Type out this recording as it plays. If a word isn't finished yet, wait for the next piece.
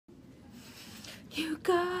You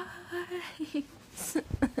guys.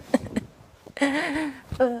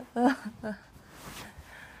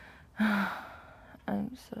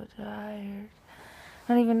 I'm so tired. I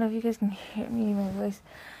don't even know if you guys can hear me, my voice.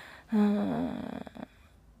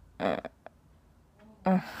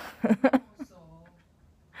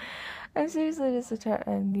 I'm seriously just so tired,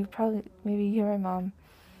 and you probably maybe hear my mom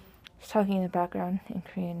talking in the background in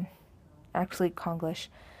Korean, actually Konglish,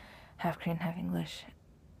 half Korean, half English.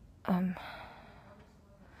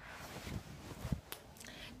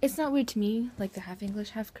 It's not weird to me, like the half English,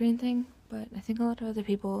 half Korean thing, but I think a lot of other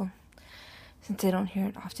people, since they don't hear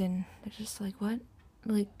it often, they're just like, what?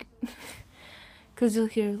 Like, because you'll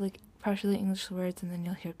hear, like, partially English words, and then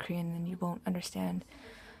you'll hear Korean, and you won't understand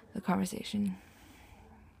the conversation.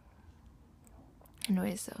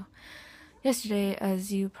 Anyway, so, yesterday,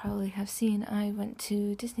 as you probably have seen, I went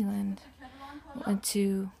to Disneyland.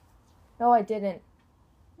 No, I didn't.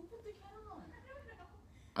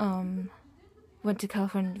 Went to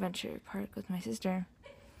California Adventure Park with my sister.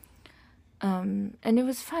 And it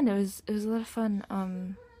was fun. It was a lot of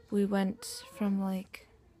fun. We went from like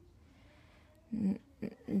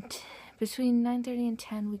between 9:30 and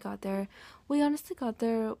 10. We got there. We honestly got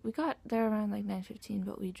there. We got there around like 9:15,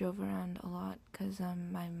 but we drove around a lot because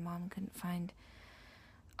my mom couldn't find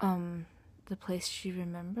the place she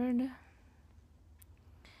remembered.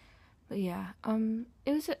 But yeah,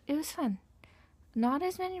 it was fun. Not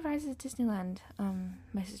as many rides as Disneyland,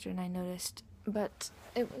 my sister and I noticed, but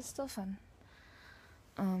it was still fun.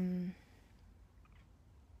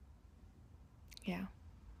 Yeah.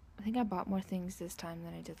 I think I bought more things this time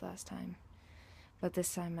than I did last time. But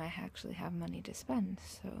this time I actually have money to spend,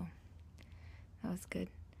 so that was good.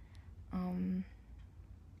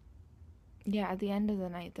 Yeah, at the end of the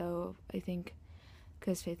night, though, I think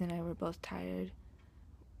because Faith and I were both tired,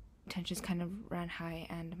 tensions kind of ran high,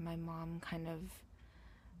 and my mom kind of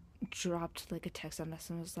dropped like a text on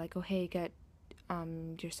us and was like, oh hey, get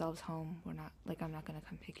yourselves home, I'm not gonna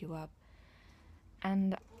come pick you up.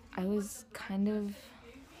 And I was kind of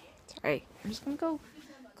sorry, I'm just gonna go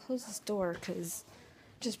close this door because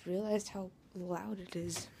I just realized how loud it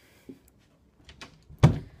is.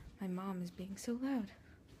 My mom is being so loud.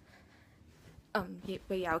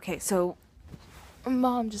 Okay, so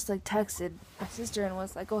mom just like texted my sister and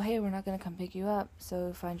was like, oh hey, we're not gonna come pick you up,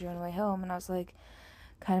 so find your own way home. And I was like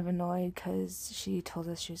kind of annoyed because she told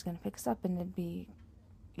us she was gonna pick us up, and it'd be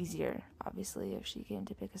easier obviously if she came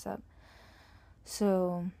to pick us up.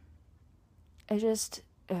 So it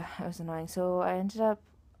was annoying. So I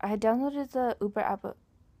had downloaded the Uber app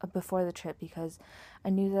before the trip because I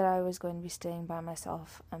knew that I was going to be staying by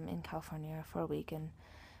myself in California for a week, and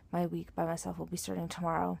my week by myself will be starting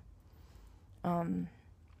tomorrow.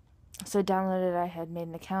 So I downloaded it, I had made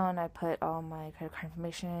an account, I put all my credit card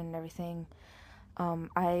information and everything.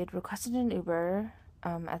 I had requested an Uber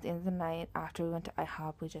at the end of the night after we went to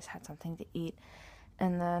IHOP. We just had something to eat,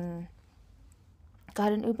 and then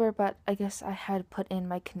got an Uber, but I guess I had put in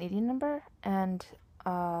my Canadian number, and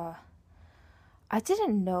I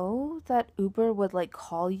didn't know that Uber would like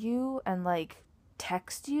call you and like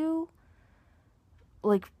text you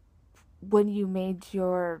like when you made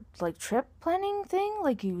your like trip planning thing,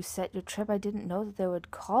 like you set your trip. I didn't know that they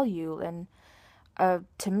would call you, and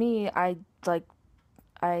to me, I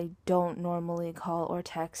don't normally call or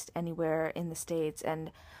text anywhere in the States,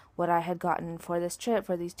 and what I had gotten for this trip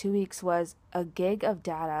for these 2 weeks was a gig of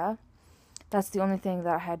data. That's the only thing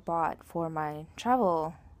that I had bought for my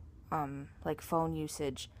travel, like phone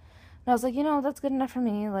usage. And I was like, that's good enough for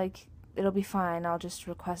me. Like, it'll be fine. I'll just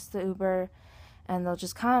request the Uber, and they'll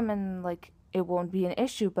just come, and like it won't be an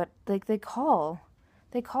issue. But like they call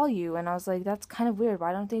you, and I was like, that's kind of weird.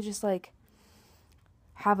 Why don't they just like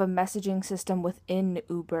have a messaging system within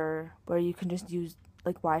Uber where you can just use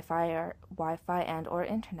like Wi-Fi and or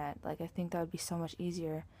internet? Like, I think that would be so much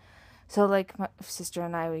easier. So like my sister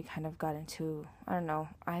and I, we kind of got into, I don't know,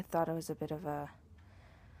 I thought it was a bit of a,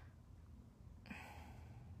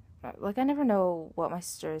 like, I never know what my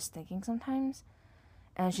sister is thinking sometimes,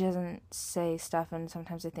 and she doesn't say stuff, and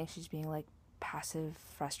sometimes I think she's being like passive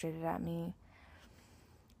frustrated at me.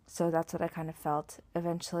 So that's what I kind of felt.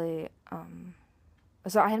 Eventually,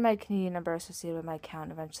 so I had my Canadian number associated with my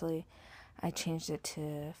account. Eventually, I changed it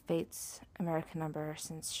to Faith's American number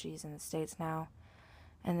since she's in the States now.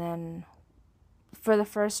 And then for the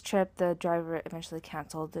first trip, the driver eventually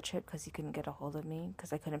canceled the trip because he couldn't get a hold of me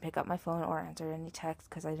because I couldn't pick up my phone or answer any texts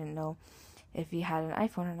because I didn't know if he had an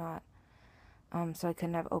iPhone or not. So I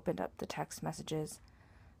couldn't have opened up the text messages.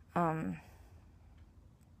 So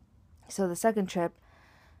the second trip,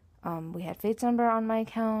 we had Faith's number on my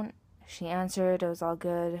account. She answered. It was all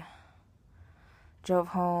good. drove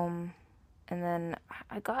home, and then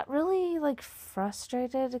I got really, like,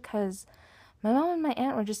 frustrated because my mom and my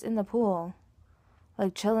aunt were just in the pool,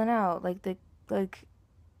 like, chilling out. Like,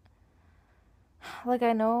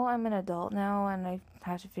 I know I'm an adult now and I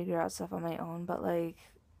have to figure out stuff on my own, but, like,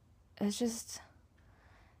 it's just,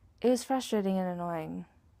 it was frustrating and annoying.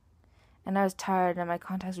 And I was tired and my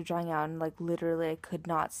contacts were drying out, and, like, literally I could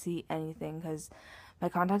not see anything because my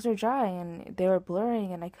contacts were dry and they were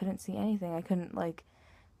blurring and I couldn't see anything. I couldn't, like,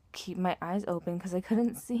 keep my eyes open because I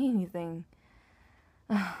couldn't see anything.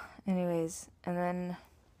 Anyways, and then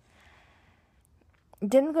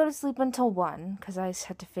didn't go to sleep until 1 because I just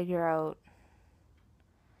had to figure out.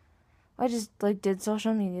 I just, like, did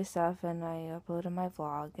social media stuff and I uploaded my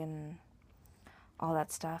vlog and all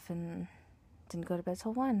that stuff and didn't go to bed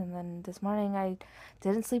till 1. And then this morning I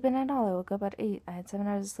didn't sleep in at all. I woke up at 8. I had 7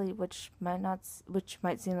 hours of sleep, which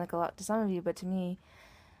might seem like a lot to some of you, but to me,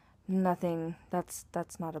 nothing. That's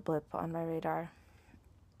not a blip on my radar.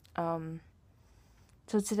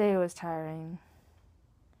 So today was tiring.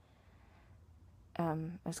 I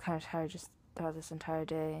was kind of tired just throughout this entire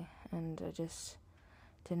day, and I just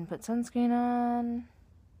didn't put sunscreen on,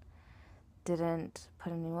 didn't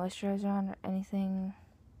put any moisturizer on or anything.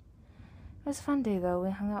 It was a fun day, though.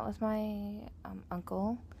 We hung out with my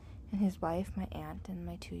uncle and his wife, my aunt, and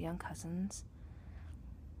my 2 young cousins.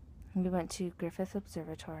 We went to Griffith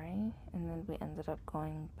Observatory, and then we ended up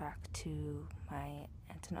going back to my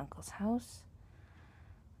aunt and uncle's house.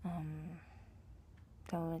 Then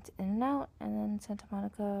we went to In-N-Out, and then Santa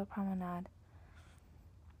Monica Promenade,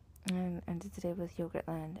 and ended the day with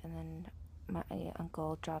Yogurtland. And then my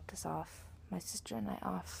uncle dropped us off, my sister and I,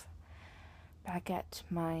 off back at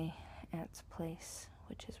my aunt's place,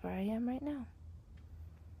 which is where I am right now.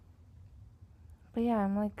 But yeah,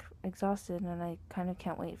 I'm, like, exhausted, and I kind of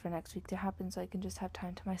can't wait for next week to happen so I can just have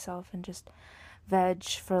time to myself and just veg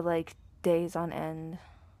for, like, days on end.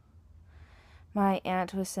 My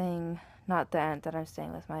aunt was saying, not the aunt that I'm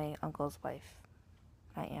staying with, my uncle's wife,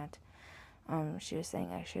 my aunt, she was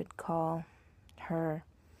saying I should call her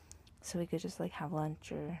so we could just, like, have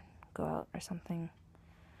lunch or go out or something.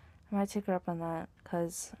 I might take her up on that,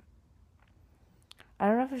 because I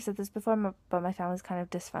don't know if I've said this before, but my family's kind of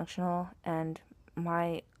dysfunctional, and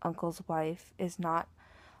my uncle's wife is not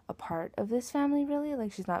a part of this family, really.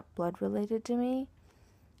 Like, she's not blood related to me.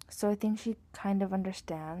 So I think she kind of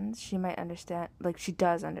understands. She might understand, like, she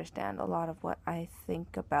does understand a lot of what I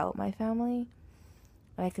think about my family.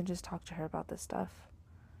 And I can just talk to her about this stuff,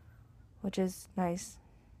 which is nice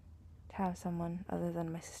to have someone other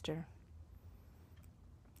than my sister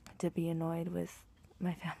to be annoyed with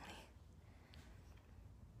my family.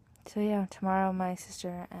 So yeah, tomorrow my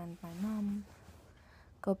sister and my mom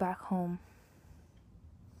go back home.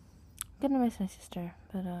 I'm gonna miss my sister,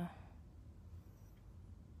 but I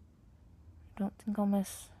don't think I'll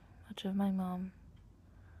miss much of my mom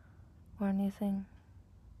or anything.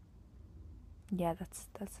 Yeah, that's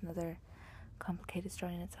another complicated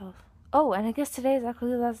story in itself. Oh, and I guess today is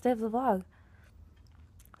actually the last day of the vlog.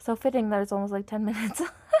 So fitting that it's almost like 10 minutes.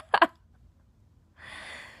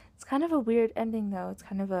 It's kind of a weird ending, though. It's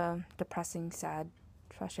kind of a depressing, sad,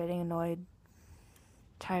 frustrating, annoyed,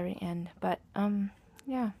 tiring end. But,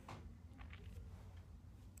 yeah.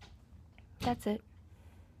 That's it.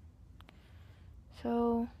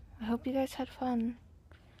 So, I hope you guys had fun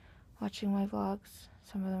watching my vlogs.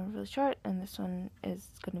 Some of them are really short, and this one is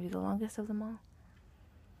going to be the longest of them all.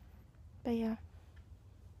 But yeah.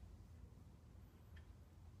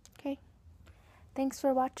 Okay. Thanks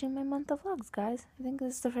for watching my month of vlogs, guys. I think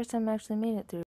this is the first time I actually made it through.